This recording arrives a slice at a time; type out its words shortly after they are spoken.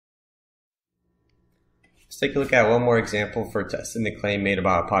Let's take a look at one more example for testing the claim made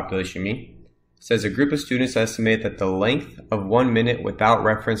about a population mean. It says a group of students estimate that the length of 1 minute without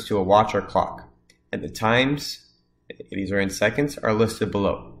reference to a watch or clock, and the times, these are in seconds, are listed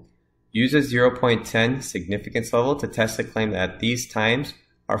below. Use a 0.10 significance level to test the claim that these times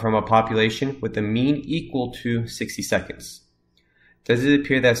are from a population with a mean equal to 60 seconds. Does it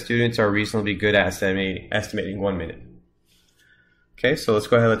appear that students are reasonably good at estimating 1 minute? Okay, so let's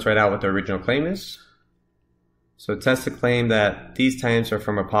go ahead, let's write out what the original claim is. So test the claim that these times are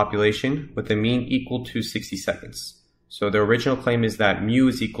from a population with a mean equal to 60 seconds. So the original claim is that mu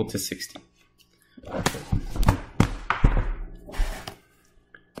is equal to 60. Okay.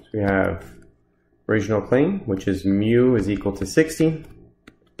 So we have original claim, which is mu is equal to 60.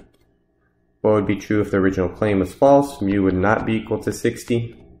 What would be true if the original claim was false? Mu would not be equal to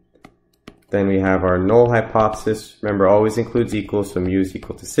 60. Then we have our null hypothesis. Remember, always includes equal, so mu is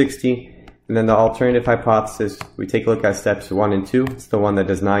equal to 60. And then the alternative hypothesis, we take a look at steps 1 and 2. It's the one that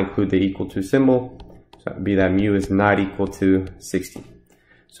does not include the equal to symbol. So that would be that mu is not equal to 60.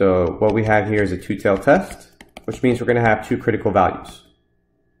 So what we have here is a two-tailed test, which means we're going to have two critical values.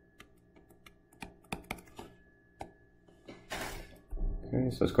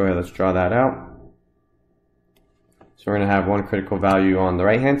 Okay, so let's go ahead, let's draw that out. So we're going to have one critical value on the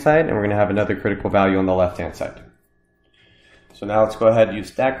right-hand side, and we're going to have another critical value on the left-hand side. So now let's go ahead and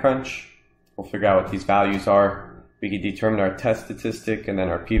use Statcrunch. We'll figure out what these values are. We can determine our test statistic and then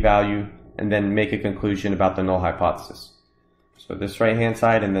our p-value, and then make a conclusion about the null hypothesis. So this right-hand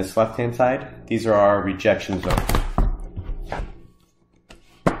side and this left-hand side, these are our rejection zones.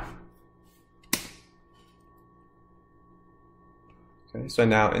 Okay, so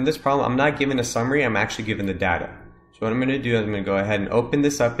now in this problem, I'm not given a summary, I'm actually given the data. So what I'm going to do is I'm going to go ahead and open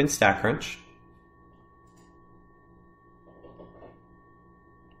this up in Statcrunch.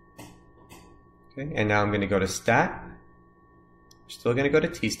 Okay, and now I'm going to go to Stat. We're still going to go to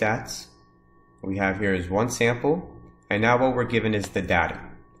T-Stats. What we have here is one sample, and now what we're given is the data.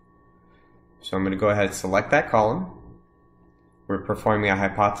 So I'm going to go ahead and select that column. We're performing a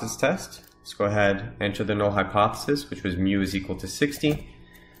hypothesis test. Let's go ahead, enter the null hypothesis, which was mu is equal to 60.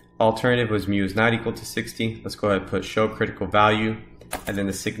 Alternative was mu is not equal to 60. Let's go ahead and put show critical value, and then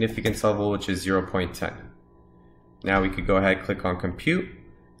the significance level, which is 0.10. Now we could go ahead and click on compute,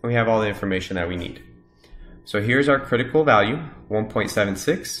 and we have all the information that we need. So here's our critical value,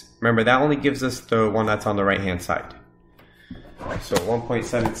 1.76. Remember, that only gives us the one that's on the right-hand side. So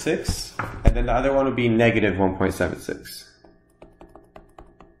 1.76, and then the other one would be negative 1.76.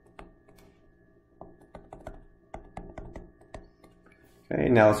 Okay,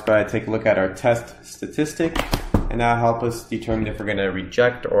 now let's go ahead and take a look at our test statistic, and that'll help us determine if we're going to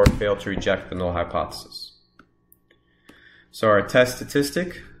reject or fail to reject the null hypothesis. So our test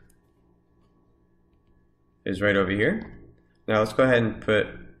statistic is right over here. Now let's go ahead and put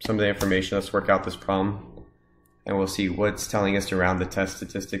some of the information. Let's work out this problem, and we'll see what's telling us to round the test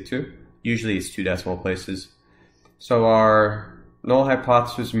statistic to. Usually it's 2 decimal places. So our null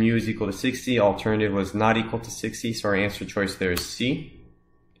hypothesis mu is equal to 60. Alternative was not equal to 60, so our answer choice there is C.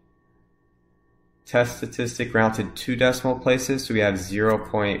 Test statistic rounded 2 decimal places, so we have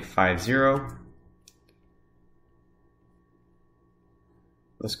 0.50.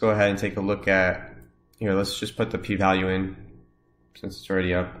 Let's go ahead and take a look at, here, let's just put the p-value in since it's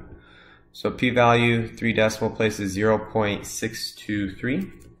already up. So p-value, 3 decimal places,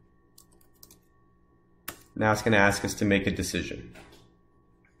 0.623. Now it's going to ask us to make a decision.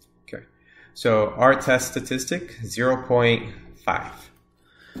 Okay, so our test statistic, 0.5.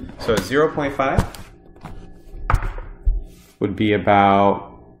 So 0.5 would be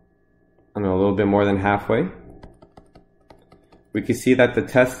about, I don't know, a little bit more than halfway. We can see that the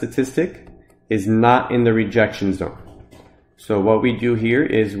test statistic is not in the rejection zone. So what we do here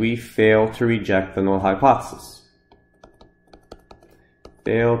is we fail to reject the null hypothesis.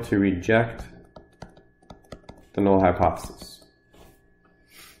 Fail to reject the null hypothesis.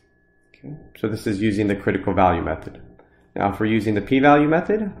 Okay, so this is using the critical value method. Now if we're using the p-value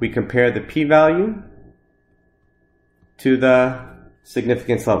method, we compare the p-value to the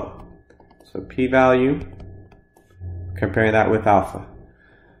significance level. So p-value, comparing that with alpha.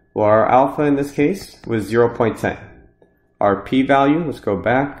 Well, our alpha in this case was 0.10. Our p-value, let's go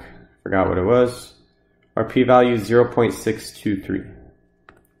back, forgot what it was. Our p-value is 0.623.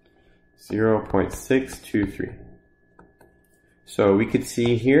 0.623. So we could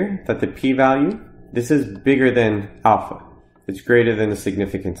see here that the p-value, this is bigger than alpha. It's greater than the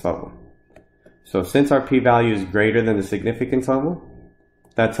significance level. So since our p-value is greater than the significance level,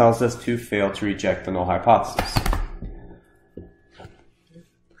 that tells us to fail to reject the null hypothesis.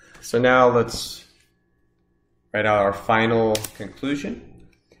 So now let's write out our final conclusion.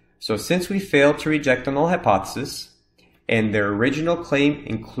 So since we failed to reject the null hypothesis and their original claim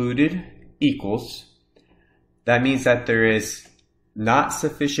included equals, that means that there is not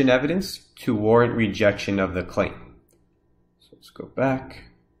sufficient evidence to warrant rejection of the claim. So let's go back.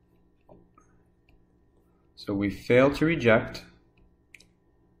 So we failed to reject.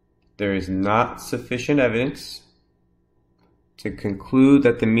 There is not sufficient evidence to conclude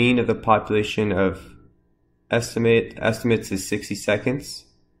that the mean of the population of estimates is 60 seconds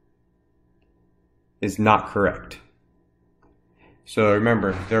is not correct. So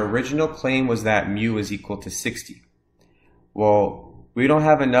remember, their original claim was that mu is equal to 60. Well, we don't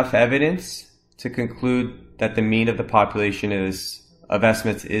have enough evidence to conclude that the mean of the population of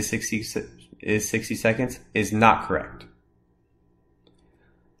estimates is 60 seconds is not correct.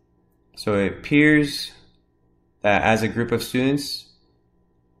 So it appears that as a group of students,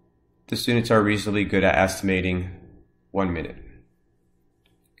 the students are reasonably good at estimating 1 minute.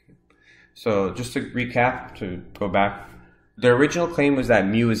 So just to recap, to go back, the original claim was that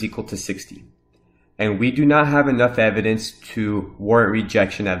mu is equal to 60. And we do not have enough evidence to warrant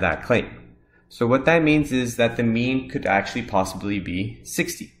rejection of that claim. So what that means is that the mean could actually possibly be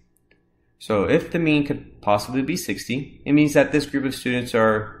 60. So if the mean could possibly be 60, it means that this group of students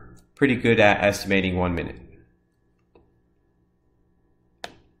are pretty good at estimating 1 minute.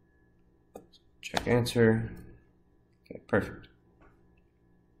 Check answer. Okay, perfect.